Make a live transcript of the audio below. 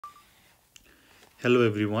Hello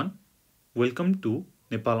everyone, welcome to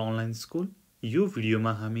Nepal Online School. यो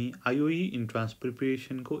भिडियोमा हामी IOE इन्ट्रान्स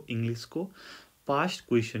प्रिपरेसनको इंग्लिशको पास्ट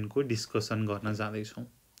क्वेशनको डिस्कसन गर्न जाँदैछौँ।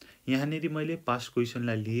 यहाँनेरि मैले पास्ट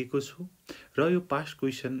क्वेशनलाई लिएको छु र यो पास्ट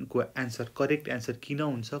क्वेशनको आन्सर करेक्ट आन्सर किन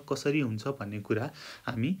हुन्छ कसरी हुन्छ भन्ने कुरा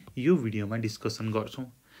हामी यो भिडियोमा डिस्कसन गर्छौँ।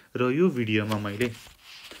 र यो भिडियोमा मैले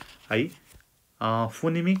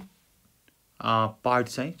फोनेमिक पार्ट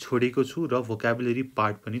चाहिँ छोडेको छु र भोकाबुलरी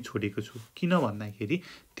पार्ट पनि छोडेको छु। किन भन्दाखेरि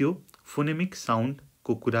त्यो फोनेमिक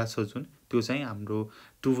साउन्डको कुरा छ जुन त्यो चाहिँ हाम्रो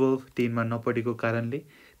 12-10 मा नपढेको कारणले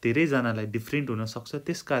धेरैजनालाई डिफरेन्ट हुन सक्छ,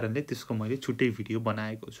 त्यस कारणले त्यसको मैले छुट्टै भिडियो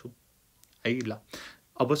बनाएको छु। है ल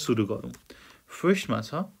अब सुरु गरौँ। फर्स्टमा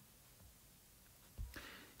छ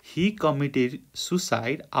he committed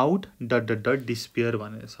suicide out ... despair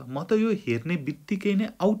भनेर छ। म त यो हेर्ने बित्तिकै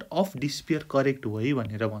नै आउट अफ डिस्पेयर करेक्ट हो है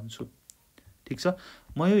भनेर भन्छु। ठीक छ,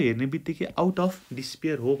 म यो हेर्ने बित्तिकै आउट अफ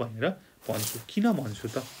डिस्पेयर हो भनेर भन्छु। किन भन्छु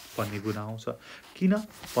त भन्ने कुरा आउँछ। किन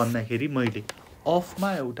भन्दाखेरि मैले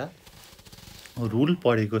अफमा एउटा रुल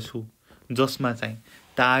पढेको छु जसमा चाहिँ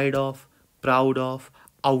tired of, proud of,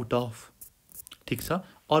 out of. ठीक छ,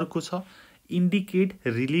 अर्को छ इन्डिकेट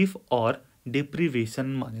रिलिफ अर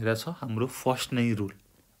डेप्रिभेसन भनेर छ हाम्रो फर्स्ट नै रुल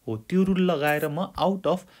हो। त्यो रुल लगाएर म आउट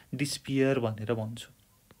अफ डिस्पेयर भनेर भन्छु।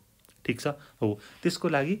 ठीक छ, हो त्यसको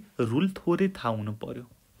लागि रुल थोरै थाहा हुनु पर्यो।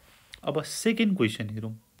 अब सेकेन्ड क्वेशन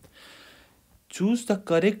हेरौँ। Choose the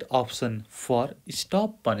correct option for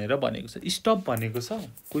stop भनेर भनेको छ। स्टप भनेको छ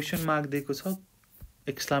क्वेशन मार्क दिएको छ,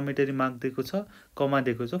 एक्सक्लामेटरी मार्क दिएको छ, कमा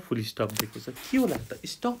दिएको छ, फुल स्टप दिएको छ। के होला त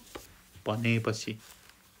स्टप भनेपछि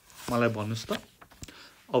मलाई भन्नुस् त।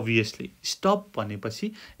 अभियसली स्टप भनेपछि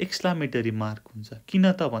एक्सक्लामेटरी मार्क हुन्छ।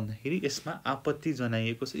 किन त भन्दाखेरि यसमा आपत्ति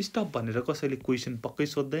जनाइएको छ। स्टप भनेर कसैले क्वेशन पक्कै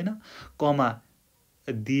सोध्दैन, कमा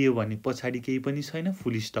दियो भने पछाडि केही पनि छैन,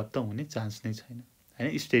 फुल स्टप त हुने चान्स नै छैन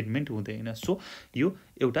हैन, स्टेटमेन्ट हुँदैन। सो यो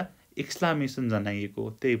एउटा एक्सक्लामेसन जनाइएको हो,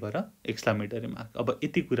 त्यही भएर एक्सक्लामेटरी मार्क। अब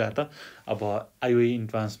यति कुरा त अब आइओए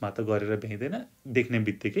इन्ट्रान्समा त गरेर भ्याइँदैन, देख्ने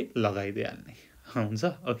बित्तिकै लगाइदिइहाल्ने हुन्छ।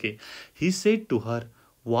 Okay, he said to her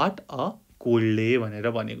what a cold day भनेर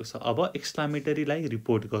भनेको छ। अब एक्सक्लामेटरीलाई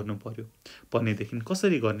रिपोर्ट गर्नु पर्यो भनेदेखि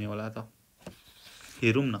कसरी गर्ने होला त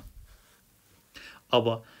हेरौँ न।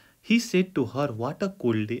 अब he said to her what a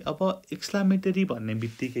cold day। अब एक्सक्लामेटरी भन्ने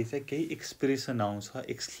बित्तिकै चाहिँ केही एक्सप्रेसन आउँछ।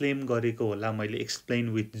 एक्सक्लेम गरेको होला मैले, explain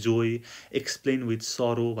with Joy, explain with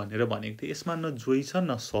सरो भनेर भनेको थिएँ। यसमा न जोय छ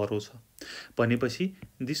न सरो छ भनेपछि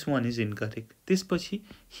दिस वान इज इनकरेक्ट। त्यसपछि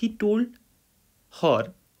he told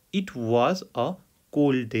her it was a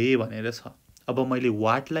cold day भनेर छ। अब मैले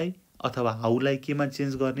वाटलाई अथवा हाउलाई केमा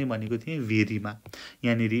चेन्ज गर्ने भनेको थिएँ, भेरीमा।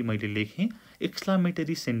 यहाँनिर मैले लेखेँ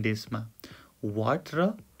एक्सक्लामेटरी सेन्टेन्समा वाट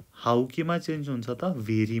र हाउ केमा चेन्ज हुन्छ त,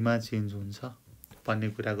 भेरीमा चेन्ज हुन्छ भन्ने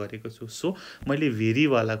कुरा गरेको छु। सो मैले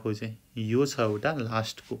भेरीवाला खोजेँ, यो छ एउटा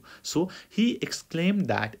लास्टको। So Hee exclaim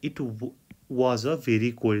that it was a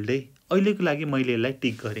very cold day. अहिलेको लागि मैले यसलाई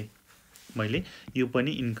टिक गरेँ, मैले यो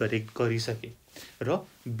पनि इनकरेक्ट गरिसकेँ र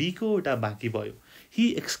बीको एउटा बाँकी भयो। ही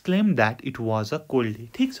exclaim that it was a cold day.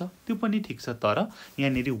 ठिक छ, त्यो पनि ठिक छ, तर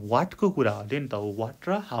यहाँनिर वाटको कुरा हो नि त, हो वाट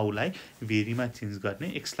र हाउलाई भेरीमा चेन्ज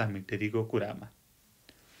गर्ने एक्सक्लामेटरीको कुरामा।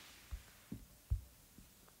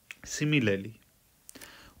 Similarly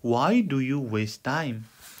why do you West time,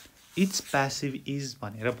 it's passive is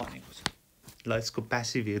भनेर भनेको छ। ल यसको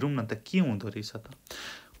प्यासिभ हेरौँ न त के हुँदो रहेछ त।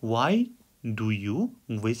 Why do you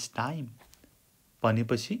West time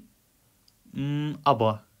भनेपछि अब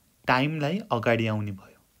टाइमलाई अगाडि आउने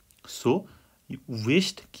भयो। सो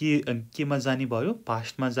वेस्ट केमा जाने भयो,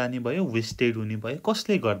 पास्टमा जाने भयो, वेस्टेड हुने भयो।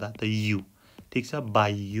 कसले गर्दा त यु। ठिक छ,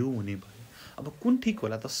 बाई यु हुने भयो। अब कुन ठिक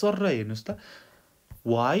होला त सर हेर्नुहोस् त।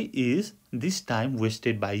 Why is this time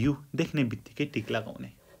wasted by you, देख्ने बित्तिकै टिक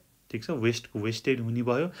लगाउने। ठिक छ, वेस्टको वेस्टेड हुने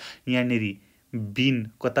भयो। यहाँनिर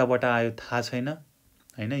बिन कताबाट आयो थाहा छैन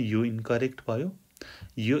हैन, यो इनकरेक्ट भयो।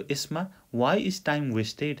 यो यसमा वाइ इज टाइम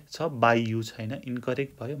वेस्टेड छ, बाई यु छैन,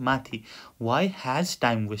 इनकरेक्ट भयो। माथि वाइ ह्याज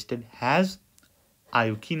टाइम वेस्टेड, ह्याज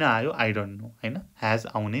आयो, किन आयो आई डोन्ट नो हैन, ह्याज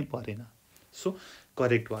आउनै परेन। सो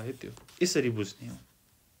करेक्ट भयो त्यो, यसरी बुझ्ने हो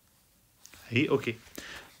है। ओके,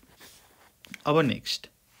 अब नेक्स्ट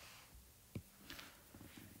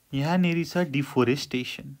यहाँनिर छ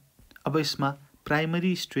डिफोरेस्टेसन। अब यसमा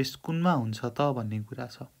प्राइमरी स्ट्रेस कुनमा हुन्छ त भन्ने कुरा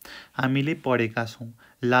छ। हामीले पढेका छौँ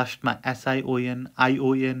लास्टमा SION,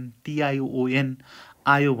 ION, TION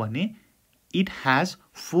आयो भने इट ह्याज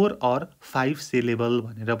 4 or 5 सिलेबल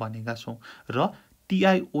भनेर भनेका छौँ र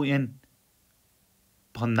TION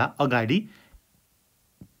भन्दा अगाडि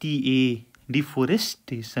TA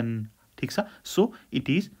डिफोरेस्टेसन। ठिक छ, so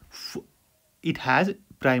it has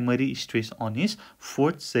primary stress on is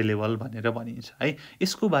 4th syllable भनेर भनिन्छ है।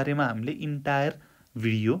 यसको बारेमा हामीले इन्टायर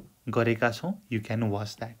भिडियो गरेका छौँ, यु क्यान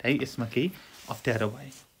वाच द्याट है। यसमा केही अप्ठ्यारो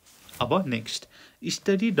भए। अब next,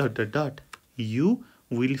 study dot dot dot you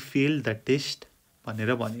will fail the test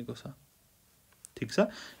भनेर भनेको छ। ठिक छ,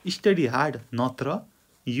 स्टडी हार्ड नत्र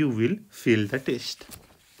you will fail the test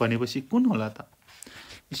भनेपछि कुन होला त?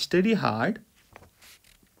 Study hard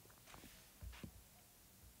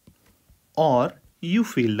or you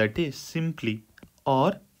fail the test, simply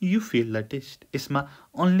or you fail the test। यसमा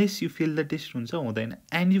unless you fail the test हुन्छ, हुँदैन,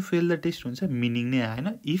 and you fail the test हुन्छ, मिनिङ नै आएन,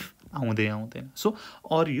 if आउँदैन। So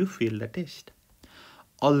or you fail the test।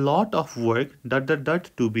 a lot of work dot dot dot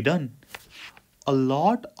to be done। a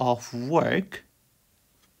lot of work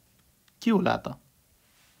के होला त?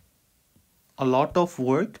 a lot of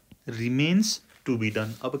work remains to be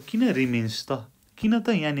done। अब किन remains त? किन त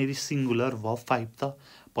यहाँनिर सिंगुलर verb 5 त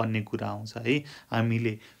भन्ने कुरा आउँछ है।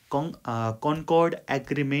 हामीले कन्कर्ड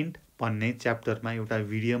एग्रिमेन्ट भन्ने च्याप्टरमा एउटा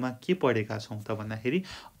भिडियोमा के पढेका छौँ त भन्दाखेरि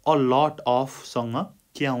अ लट अफ सँग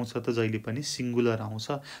के आउँछ त? जहिले पनि सिंगुलर आउँछ।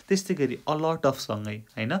 त्यस्तै गरी अ लट अफ सँगै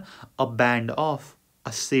हैन, a band of,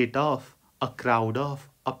 a set of, a crowd of,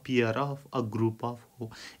 a pair of, a group of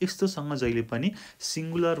हो। यस्तोसँग जहिले पनि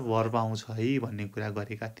सिंगुलर वर्ब आउँछ है भन्ने कुरा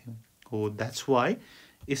गरेका थियौँ हो। द्याट्स वाइ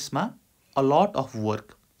यसमा अ लट अफ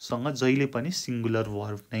वर्क सँग जहिले पनि सिंगुलर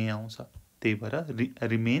वर्ब नै आउँछ। त्यही भएर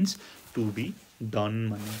रिमेन्स टु बी डन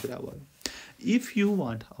भन्ने कुरा भयो। इफ यु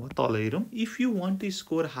वान्ट, अब तल हेरौँ, if you want to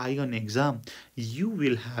score high on exam you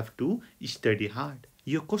will have to study hard.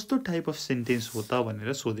 यो कस्तो टाइप अफ सेन्टेन्स हो त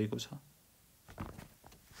भनेर सोधेको छ।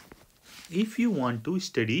 If you want to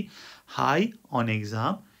study high on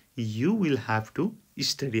exam you will have to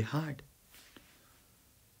study hard.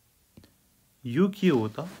 यो के हो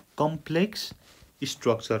त? कम्प्लेक्स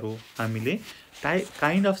स्ट्रक्चर हो। हामीले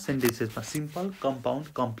kind of सेन्टेन्सेसमा simple, compound,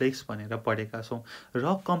 complex भनेर पढेका छौँ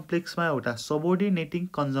र कम्प्लेक्समा एउटा सबोर्डिनेटिङ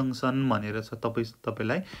कन्जङ्सन भनेर छ।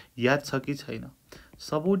 तपाईलाई याद छ कि छैन?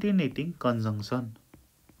 सबोर्डिनेटिङ कन्जङ्सन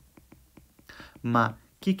मा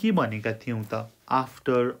के भनेका थियौँ त?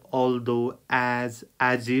 आफ्टर, अल्दो,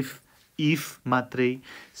 एज इफ मात्रै,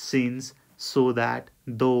 सिन्स, सो द्याट,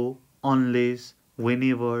 दो, अनलेस,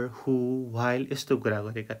 whenever, who, while यस्तो कुरा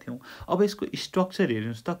गरेका थियौँ। अब यसको स्ट्रक्चर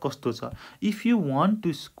हेर्नुहोस् त कस्तो छ। If you want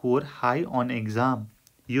to score high on exam,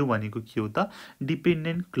 यो भनेको के हो त?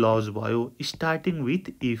 डिपेन्डेन्ट क्लज भयो, स्टार्टिङ विथ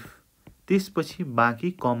इफ, त्यसपछि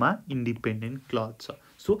बाँकी कमा इन्डिपेन्डेन्ट क्लज छ।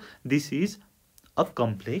 So this is a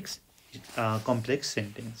complex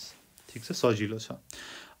sentence. ठिक छ, सजिलो छ।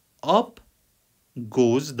 Up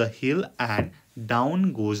goes the hill and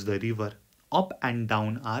down goes the river. Up and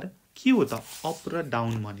down are के हो त? अप र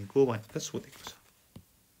डाउन भनेको भनेर सोधेको छ।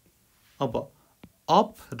 अब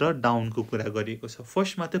अप र डाउनको कुरा गरिएको छ।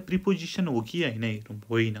 फर्स्टमा त प्रिपोजिसन हो कि होइन हेरौँ,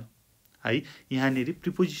 होइन है, यहाँनिर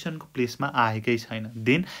प्रिपोजिसनको प्लेसमा आएकै छैन।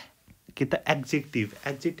 देन के त?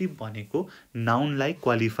 एड्जेक्टिभ भनेको नाउनलाई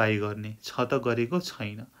क्वालिफाई गर्ने छ त गरेको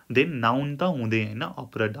छैन। देन नाउन त हुँदैन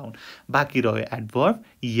अप र डाउन, बाँकी रह्यो adverb.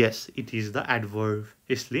 Yes, it is the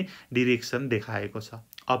adverb. यसले डिरेक्सन देखाएको छ।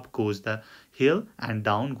 Up goes the hill and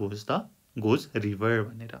down goes river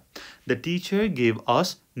भनेर। The teacher gave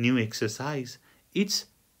us new exercise, it's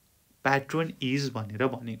pattern is भनेर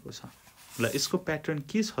भनेको छ। ल यसको प्याटर्न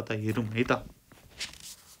के छ त हेरौँ है त।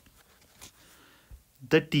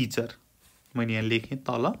 द टिचर, मैले यहाँ लेखेँ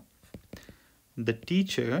तल, the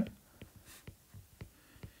teacher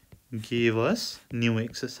gave us new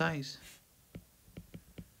exercise.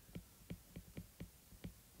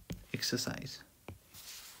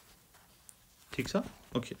 ठिक छ,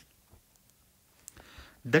 ओके।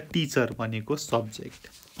 द टिचर भनेको सब्जेक्ट,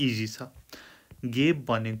 इजी छ। गेभ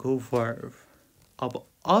भनेको वर्ब। अब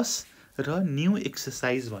अस र न्यू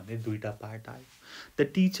एक्सर्साइज भन्ने दुईटा पार्ट आयो। The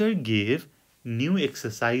teacher gave new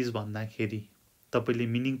exercise भन्दाखेरि तपाईँले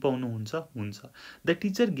मिनिङ पाउनुहुन्छ? हुन्छ। द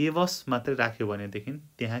टिचर गेभ अस मात्रै राख्यो भनेदेखि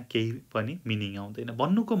त्यहाँ केही पनि मिनिङ आउँदैन।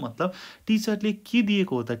 भन्नुको मतलब टिचरले के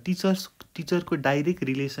दिएको हो त? टिचरको डाइरेक्ट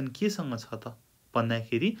रिलेसन केसँग छ त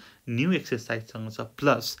भन्दाखेरि न्यू एक्सर्साइजसँग छ।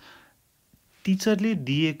 प्लस टिचरले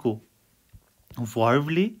दिएको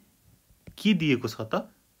वर्बले के दिएको छ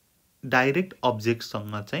त? डाइरेक्ट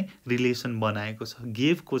अब्जेक्टसँग चाहिँ रिलेसन बनाएको छ।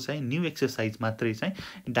 गेभको चाहिँ न्यू एक्सर्साइज मात्रै चाहिँ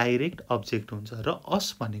डाइरेक्ट अब्जेक्ट हुन्छ र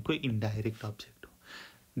अस भनेको इन्डाइरेक्ट अब्जेक्ट हो।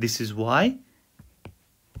 This is Y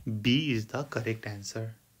B is the correct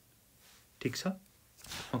answer. ठिक छ,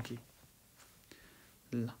 ओके।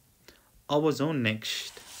 ल अब जाउँ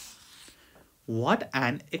next. What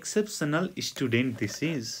an exceptional student this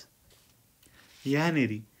is.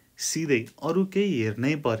 यहाँनिर सिधै अरू केही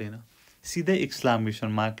हेर्नै परेन, सिधै एक्सक्लामेसन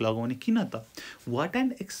मार्क लगाउने। किन त? What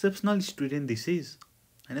an exceptional student this is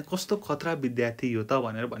हैन कस्तो खतरा विद्यार्थी यो त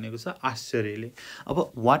भनेर भनेको छ आश्चर्यले। अब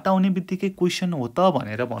वाट आउने बित्तिकै क्वेशन हो त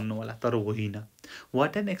भनेर भन्नु होला तर होइन।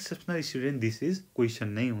 What an exceptional student this is question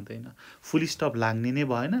नै हुँदैन। फुल स्टप लाग्ने नै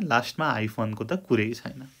भएन, लास्टमा आइफोनको त कुरै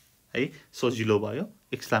छैन है, सजिलो भयो,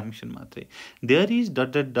 एक्सक्लामेसन मात्रै। There is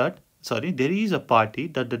dot dot dot sorry there is a party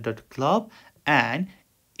dot dot dot club and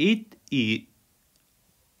it is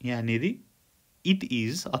यहाँनिर इट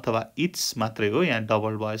इज अथवा इट्स मात्रै हो, यहाँ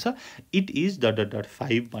डबल भएछ, it is dot dot dot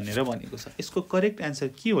 5 भनेर भनेको छ। यसको करेक्ट एन्सर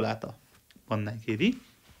के होला त भन्दाखेरि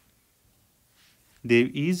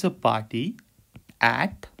there is a party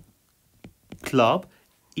at club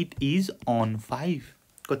it is an 5।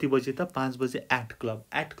 कति बजे त 5 बजे एट क्लब।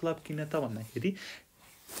 एट क्लब किन त भन्दाखेरि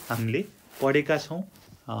हामीले पढेका छौँ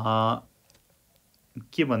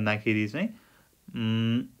के भन्दाखेरि चाहिँ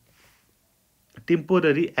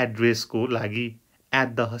टेम्पोररी एड्रेस को लागि at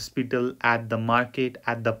the hospital, at the market,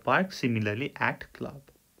 at the park, similarly at club.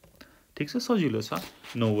 ठीक छ, सजिलो छ,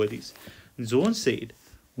 no worries. John shed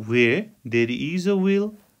where there is a will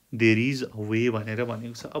there is a way भनेर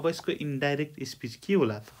भनेको छ। अब यसको इन्डाइरेक्ट स्पिच के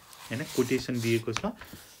होला त हैन, कोटेसन दिएको छ,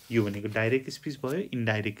 यो भनेको डाइरेक्ट स्पिच भयो,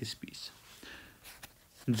 इन्डाइरेक्ट स्पिच।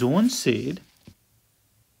 जोन सेड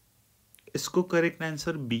यसको correct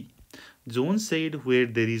answer be. John shed where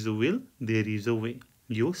there is a will there is a way.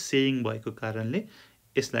 यो सेयिङ भएको कारणले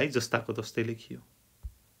यसलाई जस्ताको तस्तै लेखियो।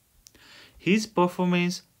 हिज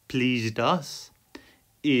performance pledged us.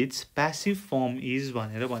 It's passive form is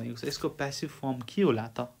भनेर भनेको छ। यसको प्यासिभ फर्म के होला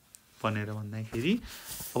त भनेर भन्दाखेरि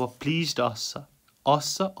अब प्लिज्ड अस छ,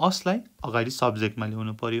 अस छ, असलाई अगाडि सब्जेक्टमा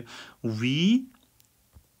ल्याउनु पर्यो। वी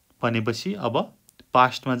भनेपछि अब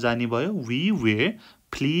पास्टमा जाने भयो। We where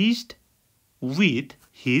pledged with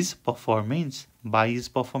his performance, by his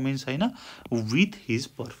performance हैन, with his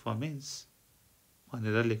performance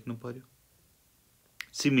भनेर लेख्नु पर्यो।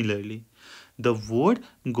 Similarly, the word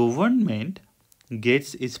government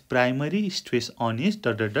gets its primary stress on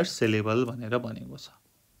its syllable भनेर भनेको छ।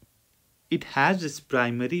 It has its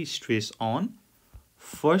primary stress on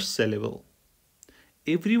first syllable.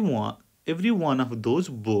 Every one of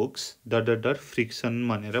those books friction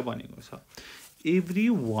भनेर भनेको छ। Every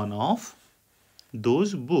one of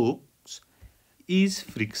those books is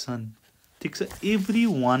friction। ठीक छ, every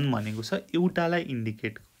one भनेको छ एउटालाई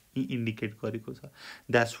इन्डिकेट गरेको छ।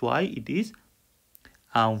 That's why it is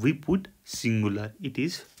we put singular, it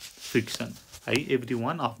is friction है। Every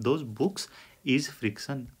one of those books is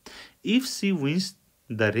friction. If C wins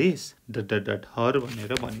the race dot dot dot हर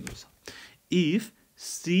भनेर भनेको छ। If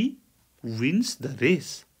C wins the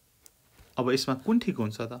race, अब यसमा कुन ठिक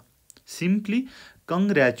हुन्छ त? सिम्पली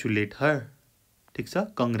कङ्ग्रेचुलेट हर। ठीक छ,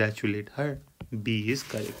 congratulate her, be is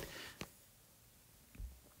correct.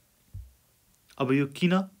 अब यो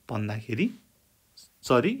किन भन्दाखेरि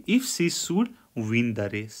sorry if C should win the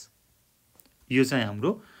race, यो चाहिँ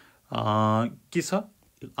हाम्रो के छ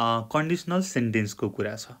कन्डिसनल सेन्टेन्सको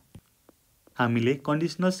कुरा छ। हामीले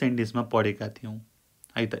कन्डिसनल सेन्टेन्समा पढेका थियौँ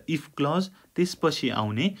है त, इफ क्लज त्यसपछि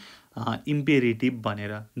आउने इम्पेरेटिभ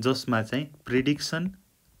भनेर, जसमा चाहिँ प्रेडिक्सन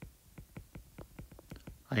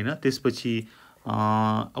हैन, त्यसपछि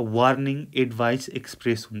वार्निङ एडभाइस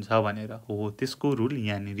एक्सप्रेस हुन्छ भनेर हो, त्यसको रुल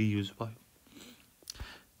यहाँनिर युज भयो।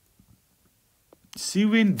 C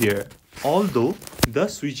went there although the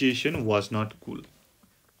situation was not कुल।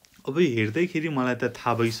 अब हेर्दैखेरि मलाई त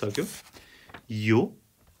थाहा भइसक्यो यो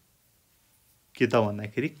के त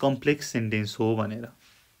भन्दाखेरि कम्प्लेक्स सेन्टेन्स हो भनेर।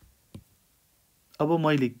 अब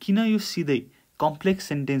मैले किन यो सिधै कम्प्लेक्स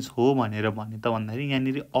सेन्टेन्स हो भनेर भने त भन्दाखेरि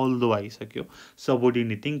यहाँनिर अल्दो आइसक्यो,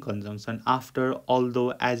 सबोर्डिनेटिङ कन्जङ्सन, after, although,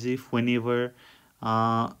 as if, whenever,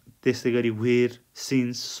 त्यसै गरी वेयर,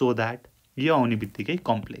 सिन्स, सो द्याट, यो आउने बित्तिकै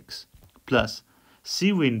complex. Plus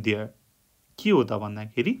C went there के हो त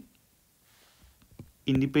भन्दाखेरि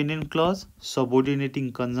independent clause, सबोर्डिनेटिङ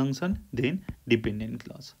कन्जङ्सन, then dependent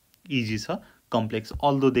clause. Easy छ, कम्प्लेक्स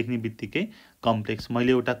अल्दो देख्ने बित्तिकै कम्प्लेक्स।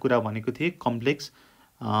 मैले एउटा कुरा भनेको थिएँ कम्प्लेक्स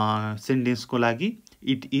सेन्टेन्सको लागि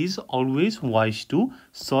it is always wise to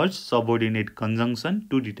search subordinate कन्जङ्सन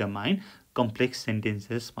to determine complex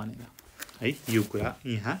sentences भनेर है, यो कुरा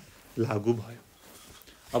यहाँ लागू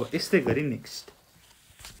भयो। अब यस्तै गरी next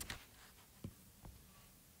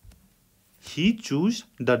Hee choose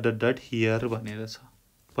dot dot dot here भनेर छ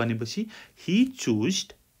भनेपछि ही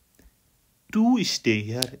चुज्ड टु स्टे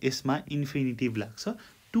हियर, यसमा इन्फिनिटिभ लाग्छ,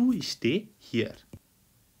 टु स्टे हियर।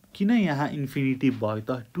 किन यहाँ इन्फिनिटिभ भयो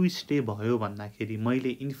त, टु स्टे भयो भन्दाखेरि मैले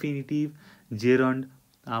इन्फिनिटिभ जेरन्ड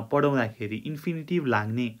पढाउँदाखेरि इन्फिनिटिभ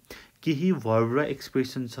लाग्ने केही भर्ब र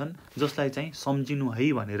एक्सप्रेसन छन् जसलाई चाहिँ सम्झिनु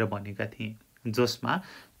है भनेर भनेका थिएँ, जसमा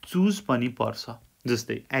चुज पनि पर्छ।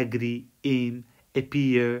 जस्तै agree, am,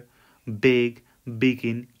 appear, bag,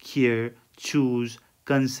 begin, care, choose,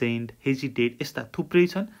 consent, hesitate यस्ता थुप्रै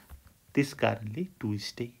छन्। त्यस कारणले to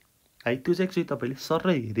stay है त्यो चाहिँ एक्चुअली तपाईले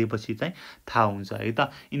सररै हेरेपछि चाहिँ थाहा हुन्छ है त।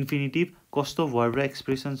 इन्फिनिटिभ कस्तो वर्ब र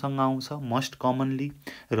एक्सप्रेसनसँग आउँछ मोस्ट कमनली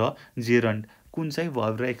र जेरन्ड कुन चाहिँ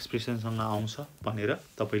वर्ब र एक्सप्रेसनसँग आउँछ भनेर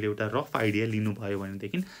तपाईले एउटा रफ आइडिया लिनुभयो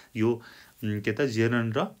भनेदेखि यो के त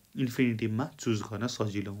जेरन्ड र इन्फिनिटिभमा चुज गर्न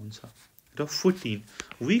सजिलो हुन्छ। र 14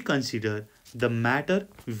 we consider the matter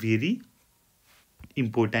very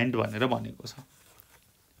important भनेर भनेको छ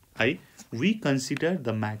है। We consider the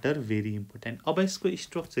matter very important. अब यसको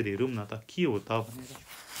स्ट्रक्चर हेरौँ न त के हो त भनेर।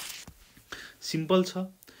 सिम्पल छ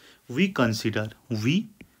we consider we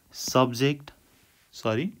subject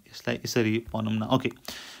sorry यसलाई यसरी भनौँ न ओके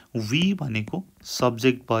वी भनेको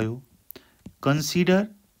सब्जेक्ट भयो कन्सिडर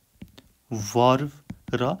वर्ब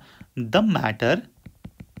र द म्याटर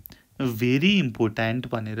भेरी इम्पोर्टेन्ट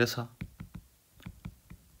भनेर छ।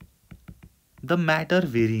 The matter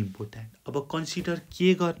very important. अब कन्सिडर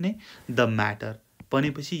के गर्ने द म्याटर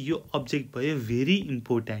भनेपछि यो अब्जेक्ट भयो भेरी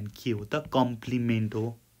इम्पोर्टेन्ट के हो त कम्प्लिमेन्ट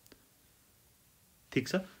हो। ठिक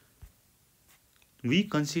छ we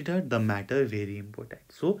consider the matter very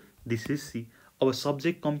important so this is C. अब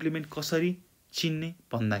सब्जेक्ट कम्प्लिमेन्ट कसरी चिन्ने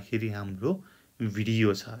भन्दाखेरि हाम्रो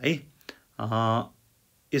भिडियो छ है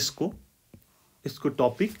यसको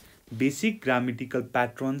topic basic grammatical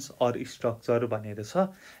patterns or structure भनेर छ।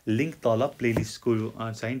 लिंक तल प्लेलिस्टको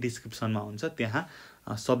चाहिँ डिस्क्रिप्सनमा हुन्छ। त्यहाँ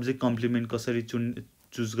सब्जेक्ट कम्प्लिमेन्ट कसरी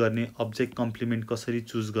चुज गर्ने अब्जेक्ट कम्प्लिमेन्ट कसरी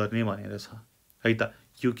चुज गर्ने भनेर छ है त।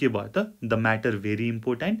 यो के भयो त the matter very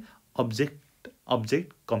important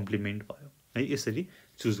object complement भयो है यसरी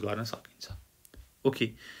चुज गर्न सकिन्छ। ओके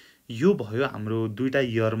यो भयो हाम्रो दुईटा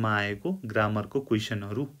इयरमा आएको ग्रामरको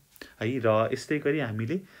क्वेसनहरू है। र यस्तै गरी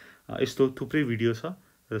हामीले यस्तो थुप्रै भिडियो छ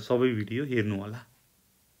र सबै भिडियो हेर्नु होला।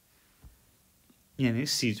 यहाँ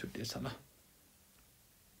सी छुटेछ ल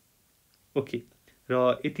ओके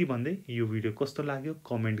र यति भन्दै यो भिडियो कस्तो लाग्यो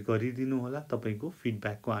कमेन्ट गरिदिनु होला। तपाईको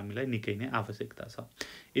फिडब्याकको हामीलाई निकै नै आवश्यकता छ।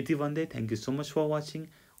 यति भन्दै thank you so much for watching.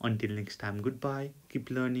 Until next time good by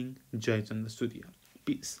keep learning Jay Chandra Surya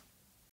piece.